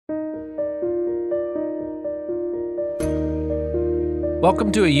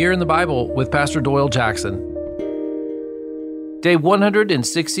Welcome to A Year in the Bible with Pastor Doyle Jackson. Day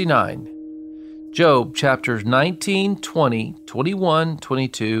 169, Job chapters 19, 20, 21,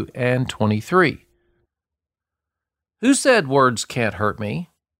 22, and 23. Who said words can't hurt me?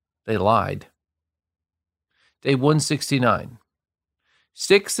 They lied. Day 169,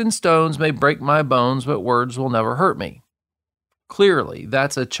 sticks and stones may break my bones, but words will never hurt me. Clearly,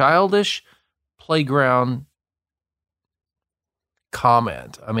 that's a childish playground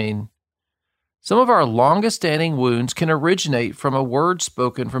comment. Some of our longest standing wounds can originate from a word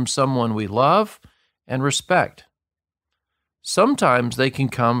spoken from someone we love and respect. Sometimes they can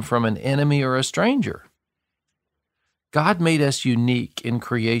come from an enemy or a stranger. God made us unique in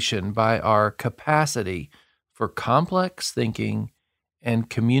creation by our capacity for complex thinking and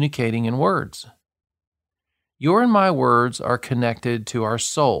communicating in words. Your and my words are connected to our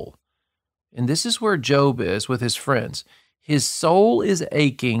soul, and this is where Job is with his friends. His soul is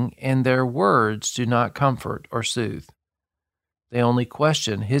aching, and their words do not comfort or soothe. They only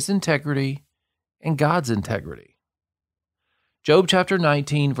question his integrity and God's integrity. Job chapter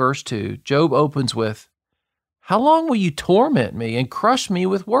 19, verse 2, Job opens with, "How long will you torment me and crush me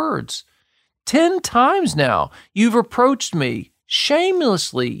with words? 10 times now you've reproached me.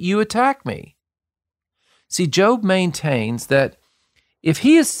 Shamelessly you attack me." See, Job maintains that if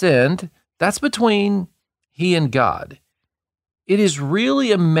he has sinned, that's between he and God. It is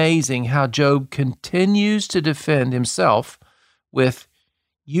really amazing how Job continues to defend himself with,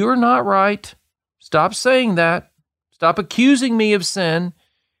 "You're not right. Stop saying that. Stop accusing me of sin."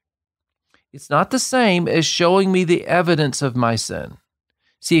 It's not the same as showing me the evidence of my sin.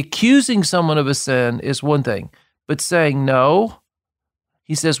 See, accusing someone of a sin is one thing, but saying no,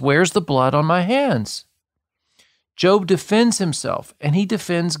 he says, "Where's the blood on my hands?" Job defends himself, and he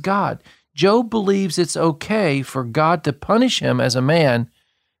defends God. Job believes it's okay for God to punish him as a man,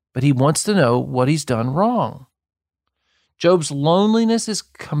 but he wants to know what he's done wrong. Job's loneliness is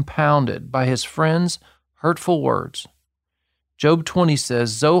compounded by his friends' hurtful words. Job 20 says,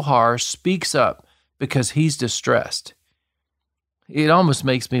 Zohar speaks up because he's distressed. It almost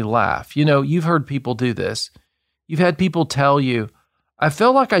makes me laugh. You've heard people do this. You've had people tell you, "I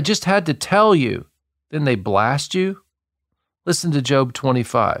felt like I just had to tell you." Then they blast you. Listen to Job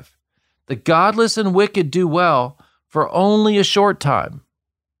 25. "The godless and wicked do well for only a short time."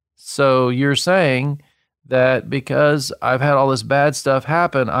 So you're saying that because I've had all this bad stuff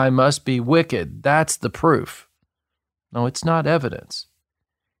happen, I must be wicked. That's the proof. No, it's not evidence.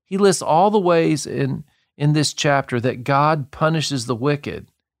 He lists all the ways in this chapter that God punishes the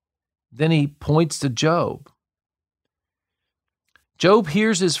wicked. Then he points to Job. Job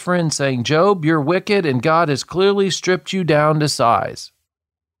hears his friend saying, "Job, you're wicked, and God has clearly stripped you down to size."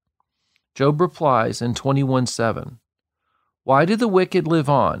 Job replies in 21:7, "Why do the wicked live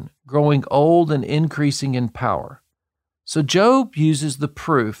on, growing old and increasing in power?" So Job uses the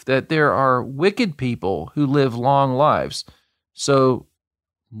proof that there are wicked people who live long lives, so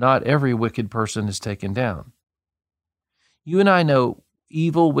not every wicked person is taken down. You and I know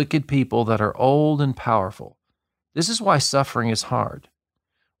evil, wicked people that are old and powerful. This is why suffering is hard.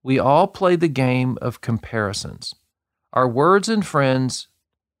 We all play the game of comparisons. Our words and friends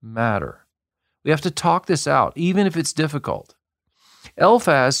matter. We have to talk this out, even if it's difficult.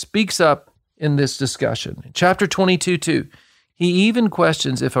 Eliphaz speaks up in this discussion. In chapter 22:2, he even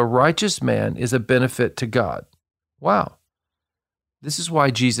questions if a righteous man is a benefit to God. Wow. This is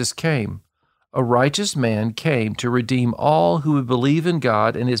why Jesus came. A righteous man came to redeem all who would believe in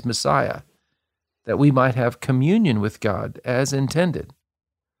God and his Messiah, that we might have communion with God as intended.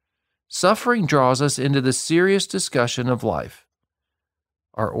 Suffering draws us into the serious discussion of life.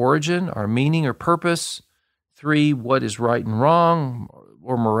 Our origin, our meaning or purpose. 3, what is right and wrong,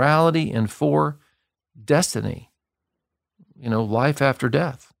 or morality. And 4, destiny. Life after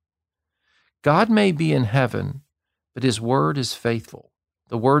death. God may be in heaven, but his word is faithful.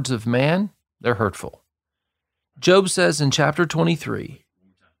 The words of man, they're hurtful. Job says in chapter 23,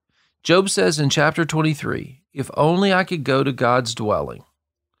 "If only I could go to God's dwelling."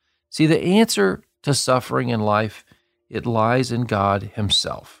 See, the answer to suffering in life, it lies in God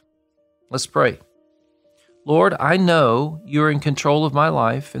himself. Let's pray. Lord, I know you're in control of my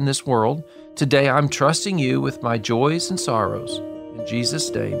life in this world. Today I'm trusting you with my joys and sorrows. In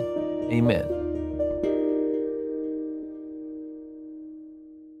Jesus' name, amen.